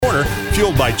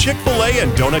Fueled by Chick-fil-A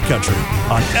and Donut Country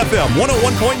on FM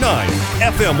 101.9,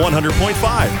 FM 100.5,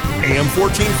 AM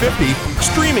 1450,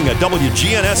 streaming at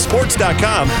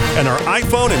WGNSSports.com and our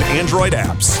iPhone and Android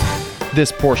apps. This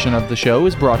portion of the show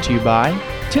is brought to you by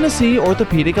Tennessee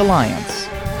Orthopedic Alliance,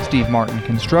 Steve Martin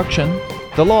Construction,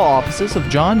 the law offices of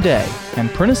John Day, and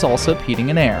Prentice Allsup Heating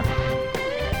and Air.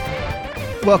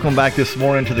 Welcome back this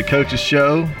morning to the Coaches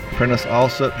Show. Prentice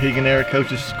Allsup Heating and Air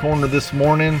Coaches Corner this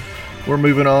morning. We're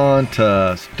moving on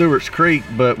to Stewart's Creek,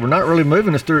 but we're not really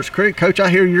moving to Stewart's Creek. Coach,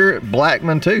 I hear you're at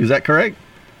Blackman too. Is that correct?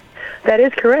 That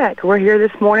is correct. We're here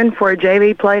this morning for a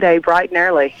JV play day, bright and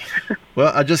early.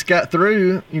 Well, I just got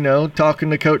through, talking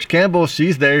to Coach Campbell.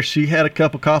 She's there. She had a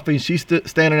cup of coffee, and she's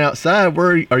standing outside.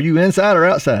 Where are you, inside or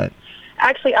outside?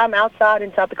 Actually, I'm outside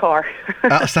inside the car.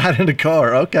 Outside in the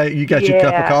car. Okay. You got your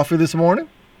cup of coffee this morning?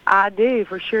 I do,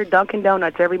 for sure. Dunkin'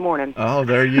 Donuts every morning. Oh,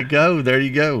 there you go. There you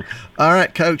go. All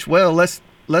right, Coach. Well, let's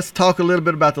talk a little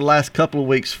bit about the last couple of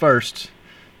weeks first.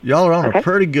 Y'all are on a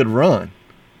pretty good run,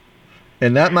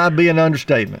 and that might be an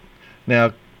understatement.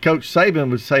 Now, Coach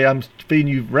Saban would say I'm feeding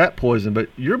you rat poison, but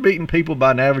you're beating people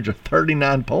by an average of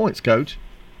 39 points, Coach.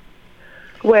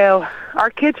 Well, our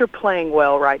kids are playing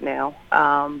well right now.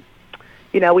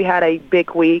 We had a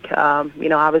big week.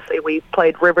 Obviously we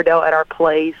played Riverdale at our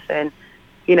place, and,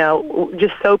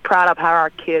 just so proud of how our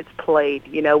kids played.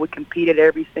 We competed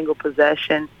every single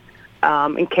possession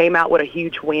and came out with a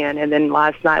huge win. And then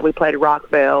last night we played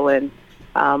Rockville, and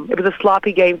it was a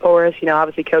sloppy game for us.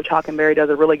 Obviously Coach Hockenberry does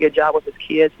a really good job with his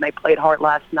kids, and they played hard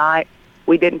last night.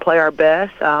 We didn't play our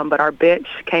best, but our bench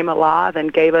came alive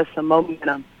and gave us some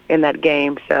momentum in that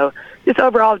game. So just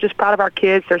overall, just proud of our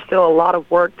kids. There's still a lot of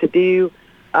work to do.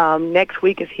 Next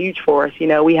week is huge for us.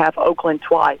 We have Oakland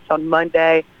twice. On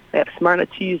Monday, we have Smyrna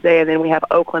Tuesday, and then we have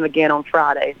Oakland again on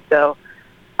Friday. So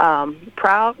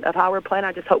proud of how we're playing.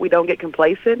 I just hope we don't get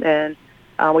complacent and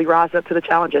we rise up to the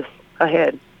challenges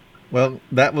ahead. Well,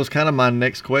 that was kind of my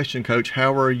next question, Coach.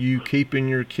 How are you keeping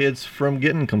your kids from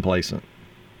getting complacent?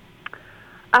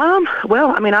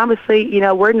 Obviously,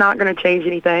 we're not going to change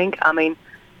anything.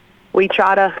 We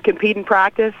try to compete in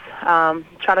practice,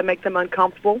 try to make them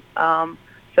uncomfortable.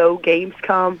 So games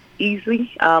come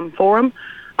easily for them.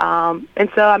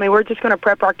 We're just going to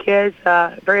prep our kids.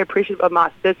 Very appreciative of my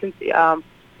assistants.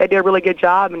 They did a really good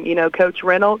job. And, Coach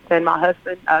Reynolds and my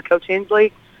husband, Coach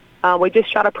Hensley, we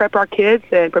just try to prep our kids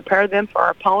and prepare them for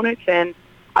our opponents. And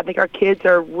I think our kids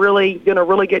are really doing a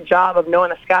really good job of knowing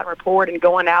the scouting report and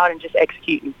going out and just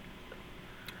executing.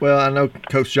 Well, I know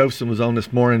Coach Joseph was on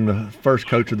this morning, the first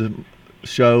coach of the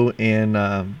show,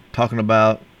 and talking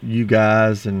about you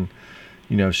guys, and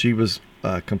she was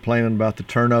complaining about the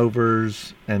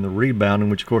turnovers and the rebounding,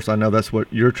 which of course I know that's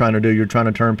what you're trying to do. You're trying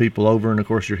to turn people over, and of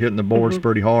course you're hitting the boards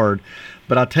pretty hard.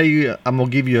 But I'll tell you, I'm gonna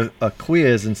give you a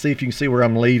quiz and see if you can see where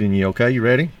I'm leading you. Okay, you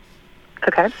ready?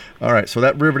 Okay. All right. So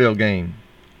that Riverdale game,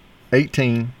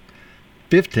 18,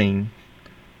 15,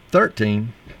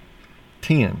 13,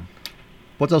 10.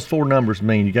 What those four numbers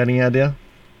mean? You got any idea?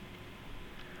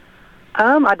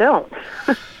 I don't.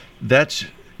 That's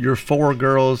your four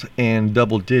girls and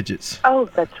double digits. Oh,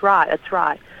 that's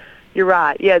right. You're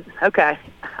right. Yeah. Okay.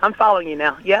 I'm following you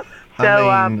now. Yep. So,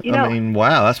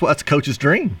 wow. That's a coach's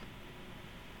dream.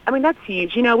 That's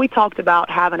huge. We talked about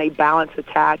having a balanced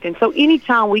attack. And so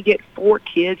anytime we get four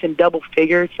kids in double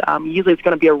figures, usually it's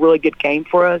going to be a really good game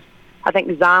for us. I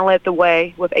think Zion led the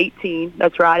way with 18.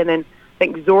 That's right. And then I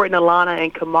think Zorton, Alana,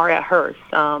 and Kamaria Hurst,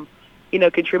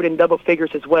 contributed in double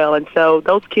figures as well. And so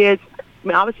those kids,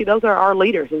 obviously those are our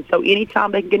leaders. And so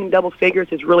anytime they can get in double figures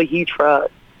is really huge for us.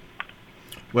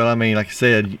 Well, like I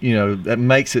said, that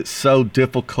makes it so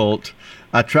difficult.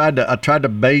 I tried to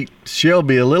bait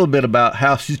Shelby a little bit about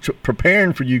how she's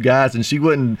preparing for you guys, and she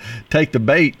wouldn't take the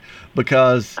bait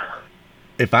because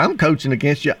if I'm coaching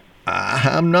against you,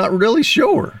 I'm not really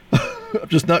sure. I'm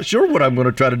just not sure what I'm going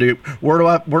to try to do. Where do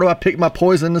I pick my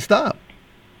poison to stop?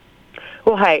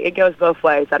 Well, hey, it goes both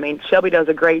ways. Shelby does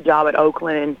a great job at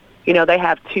Oakland, and they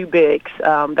have two bigs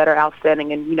that are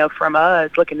outstanding. And from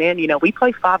us looking in, we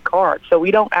play 5 guards, so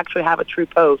we don't actually have a true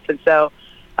post. And so,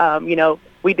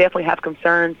 we definitely have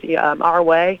concerns our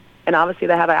way. And obviously,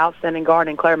 they have an outstanding guard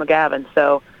in Claire McGavin.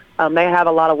 So they have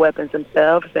a lot of weapons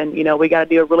themselves, and we got to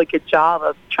do a really good job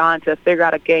of trying to figure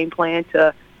out a game plan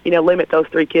to limit those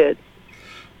 3 kids.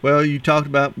 Well, you talked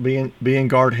about being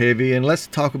guard heavy, and let's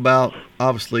talk about,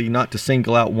 obviously, not to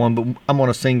single out one, but I'm going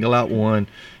to single out one.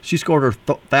 She scored her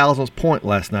 1,000th point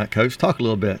last night, Coach. Talk a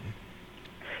little bit.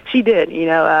 She did.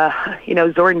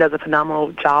 Zordan does a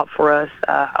phenomenal job for us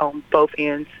on both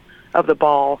ends of the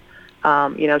ball.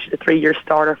 She's a 3-year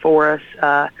starter for us.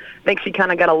 I think she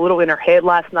kind of got a little in her head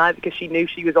last night because she knew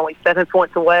she was only 7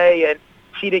 points away, and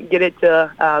she didn't get it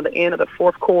to the end of the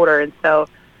fourth quarter. And so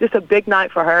just a big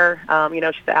night for her.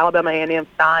 She's an Alabama A&M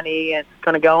signee and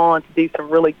going to go on to do some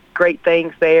really great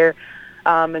things there.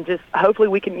 And just hopefully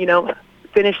we can,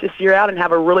 finish this year out and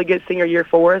have a really good senior year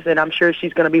for us. And I'm sure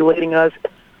she's going to be leading us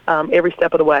every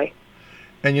step of the way.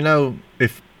 And,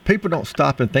 if people don't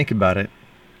stop and think about it,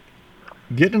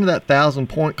 getting into that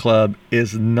 1,000-point club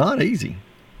is not easy.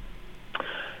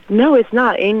 No, it's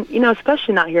not. And,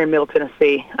 especially not here in Middle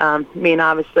Tennessee.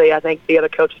 Obviously, I think the other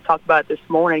coaches talked about it this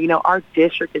morning. Our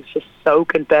district is just so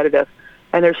competitive,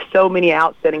 and there's so many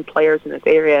outstanding players in this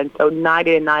area. And so night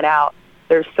in, night out,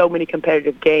 there's so many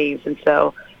competitive games. And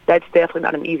so that's definitely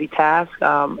not an easy task.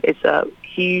 It's a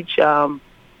huge,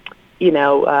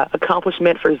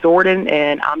 accomplishment for Zordon,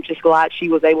 and I'm just glad she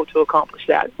was able to accomplish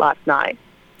that last night.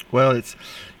 Well, it's,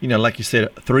 like you said, a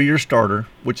 3-year starter,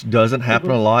 which doesn't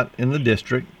happen a lot in the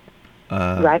district.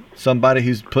 Right. Somebody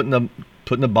who's putting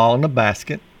the ball in the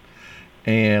basket,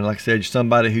 and like I said,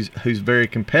 somebody who's very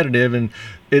competitive. And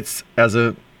it's, as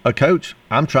a coach,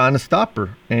 I'm trying to stop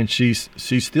her, and she's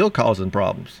still causing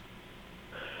problems.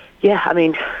 Yeah,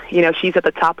 she's at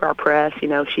the top of our press.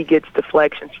 She gets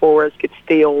deflections for us, gets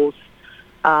steals.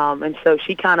 And so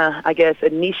she kind of, I guess,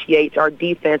 initiates our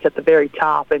defense at the very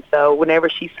top. And so whenever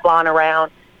she's flying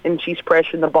around and she's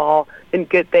pressuring the ball, then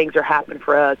good things are happening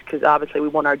for us because obviously we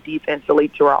want our defense to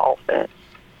lead to our offense.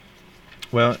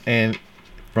 Well, and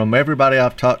from everybody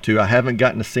I've talked to, I haven't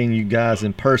gotten to see you guys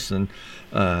in person,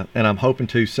 and I'm hoping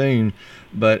to soon,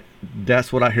 but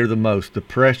that's what I hear the most. The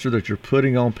pressure that you're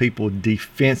putting on people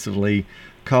defensively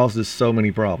causes so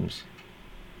many problems.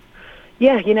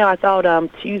 Yeah, I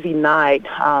thought Tuesday night,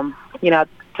 I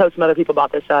told some other people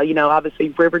about this. Obviously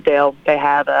Riverdale, they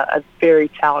have a very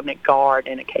talented guard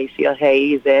in Acacia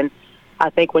Hayes, and I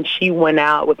think when she went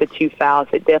out with the 2 fouls,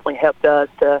 it definitely helped us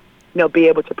to, be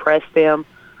able to press them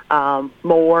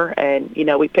more. And,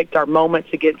 we picked our moments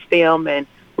against them, and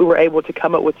we were able to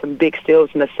come up with some big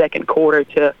steals in the second quarter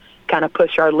to kind of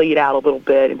push our lead out a little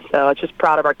bit. And so I'm just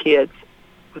proud of our kids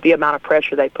with the amount of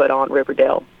pressure they put on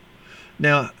Riverdale.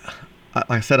 Now, like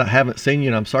I said, I haven't seen you,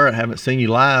 and I'm sorry I haven't seen you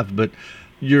live, but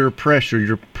your pressure,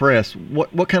 your press,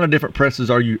 what kind of different presses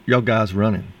are y'all guys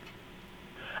running?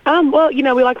 Well,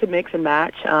 we like to mix and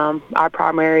match. Our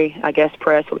primary, I guess,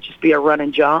 press would just be a run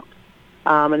and jump.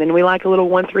 And then we like a little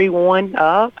 1-3-1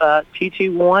 up,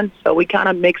 2-2-1. So we kind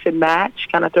of mix and match,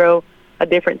 kind of throw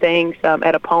different things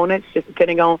at opponents, just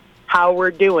depending on how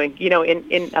we're doing,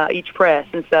 in each press.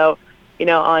 And so,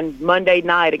 on Monday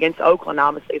night against Oakland,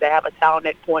 obviously, they have a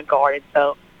talented point guard. And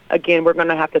so, again, we're going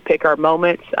to have to pick our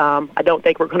moments. I don't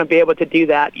think we're going to be able to do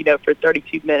that, for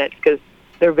 32 minutes because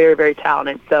they're very, very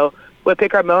talented. So we'll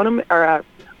pick our moments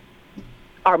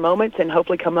and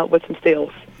hopefully come up with some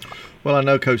steals. Well, I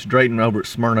know Coach Drayton over at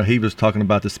Smyrna, he was talking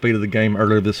about the speed of the game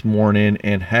earlier this morning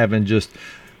and having just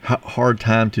hard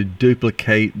time to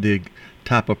duplicate the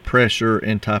type of pressure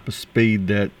and type of speed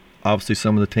that obviously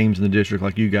some of the teams in the district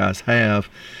like you guys have.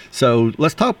 So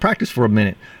let's talk practice for a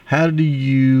minute. How do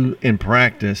you, in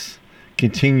practice,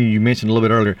 continue, you mentioned a little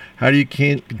bit earlier, how do you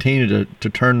continue to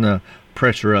turn the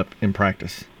pressure up in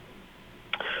practice?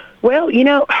 Well,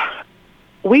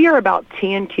 we are about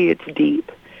 10 kids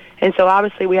deep. And so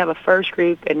obviously we have a first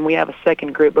group and we have a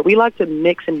second group, but we like to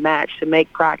mix and match to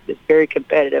make practice very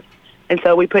competitive. And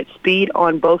so we put speed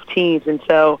on both teams. And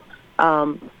so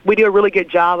we do a really good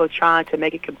job of trying to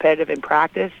make it competitive in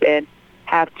practice and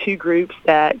have two groups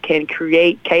that can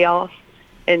create chaos.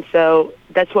 And so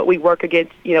that's what we work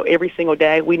against, every single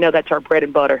day. We know that's our bread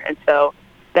and butter. And so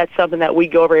that's something that we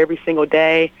go over every single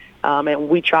day, and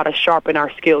we try to sharpen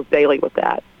our skills daily with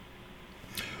that.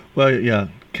 Well, yeah,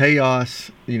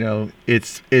 chaos,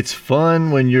 it's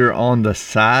fun when you're on the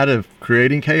side of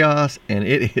creating chaos, and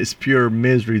it is pure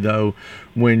misery, though,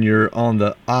 when you're on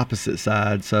the opposite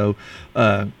side. So,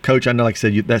 Coach, I know, like I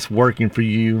said, that's working for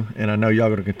you, and I know y'all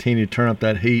going to continue to turn up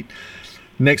that heat.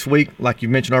 Next week, like you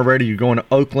mentioned already, you're going to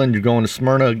Oakland, you're going to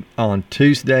Smyrna on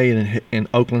Tuesday, and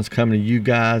Oakland's coming to you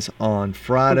guys on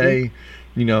Friday.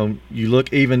 Mm-hmm. You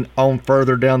look even on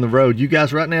further down the road. You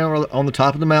guys right now are on the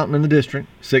top of the mountain in the district,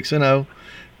 6-0.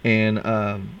 And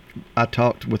I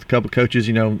talked with a couple of coaches,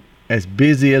 as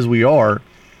busy as we are,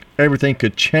 everything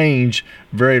could change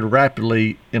very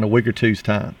rapidly in a week or two's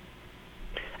time.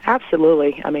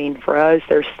 Absolutely. For us,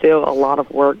 there's still a lot of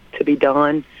work to be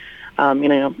done.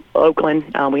 Oakland,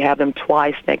 we have them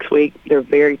twice next week. They're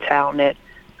very talented.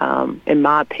 In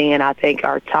my opinion, I think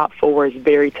our top four is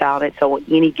very talented. So on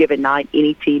any given night,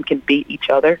 any team can beat each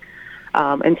other.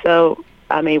 And so,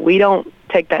 we don't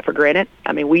take that for granted.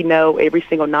 I mean, we know every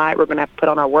single night we're going to have to put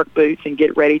on our work boots and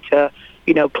get ready to,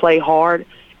 play hard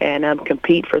and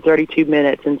compete for 32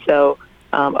 minutes. And so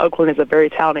Oakland is a very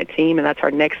talented team, and that's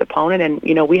our next opponent.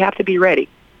 And, we have to be ready.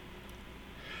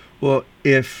 Well,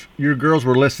 if your girls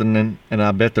were listening, and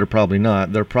I bet they're probably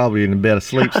not, they're probably in bed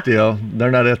asleep still.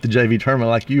 They're not at the JV tournament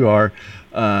like you are.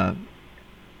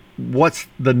 What's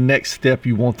the next step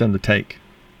you want them to take?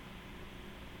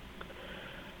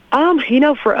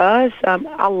 For us,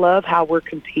 I love how we're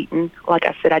competing. Like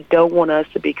I said, I don't want us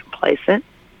to be complacent.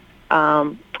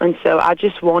 And so I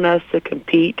just want us to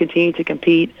continue to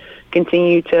compete,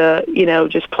 continue to,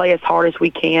 just play as hard as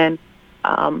we can.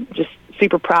 Just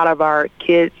super proud of our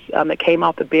kids that came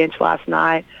off the bench last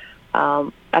night.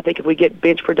 I think if we get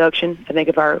bench production, I think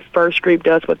if our first group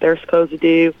does what they're supposed to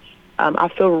do, I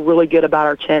feel really good about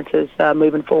our chances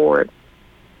moving forward.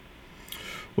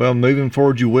 Well, moving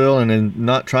forward you will, and then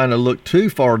not trying to look too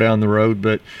far down the road,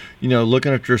 but,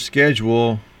 looking at your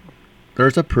schedule,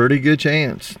 there's a pretty good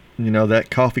chance, that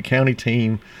Coffee County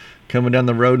team coming down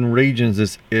the road in regions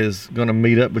is going to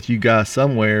meet up with you guys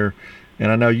somewhere,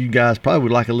 and I know you guys probably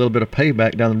would like a little bit of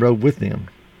payback down the road with them.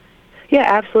 Yeah,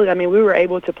 absolutely. I mean, we were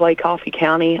able to play Coffee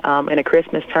County in a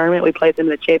Christmas tournament. We played them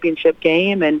in the championship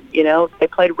game, and, they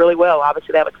played really well.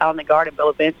 Obviously, they have a talented guard in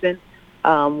Bella Benson.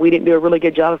 We didn't do a really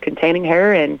good job of containing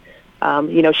her, and,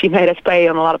 she made us pay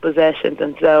on a lot of possessions.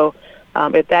 And so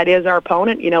if that is our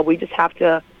opponent, we just have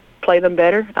to play them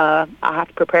better. I have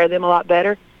to prepare them a lot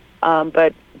better,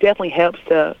 but definitely helps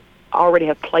to already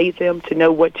have played them to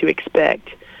know what to expect.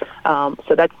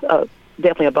 So that's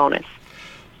definitely a bonus.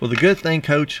 Well, the good thing,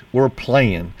 Coach, we're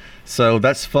playing. So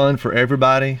that's fun for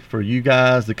everybody, for you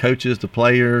guys, the coaches, the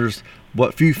players,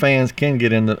 what few fans can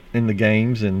get in the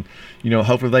games, and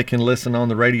hopefully they can listen on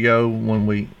the radio when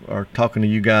we are talking to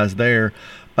you guys there.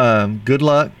 Good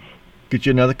luck. Get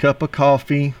you another cup of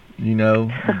coffee.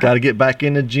 Got to get back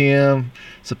in the gym.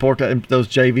 Support those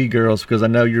JV girls, because I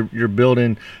know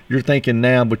you're thinking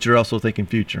now, but you're also thinking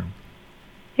future.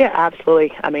 Yeah,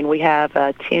 absolutely. I mean, we have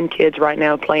 10 kids right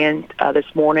now playing this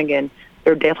morning, and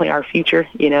they're definitely our future.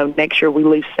 Next year we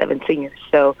lose 7 seniors,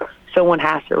 so someone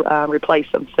has to replace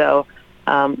them. So,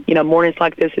 mornings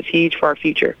like this is huge for our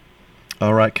future.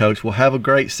 All right, Coach. Well, have a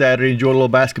great Saturday. Enjoy a little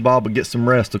basketball, but get some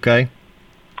rest, okay?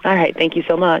 All right. Thank you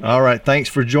so much. All right. Thanks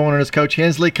for joining us, Coach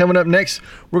Hensley. Coming up next,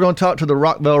 we're going to talk to the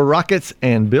Rockville Rockets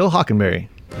and Bill Hockenberry.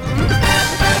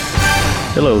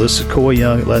 Hello, this is Coy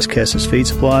Young at Lascassas Feed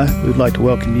Supply. We'd like to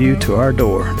welcome you to our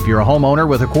door. If you're a homeowner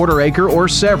with a quarter acre or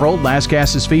several,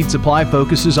 Lascassas Feed Supply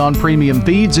focuses on premium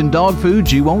feeds and dog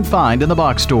foods you won't find in the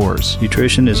box stores.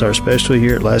 Nutrition is our specialty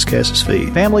here at Lascassas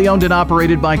Feed. Family owned and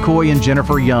operated by Coy and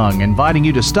Jennifer Young, inviting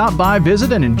you to stop by,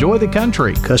 visit, and enjoy the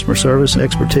country. Customer service and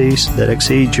expertise that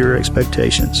exceeds your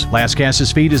expectations.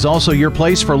 Lascassas Feed is also your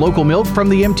place for local milk from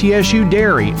the MTSU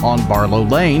Dairy on Barlow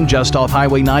Lane, just off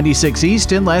Highway 96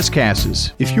 East in Lascassas.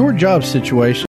 If your job situation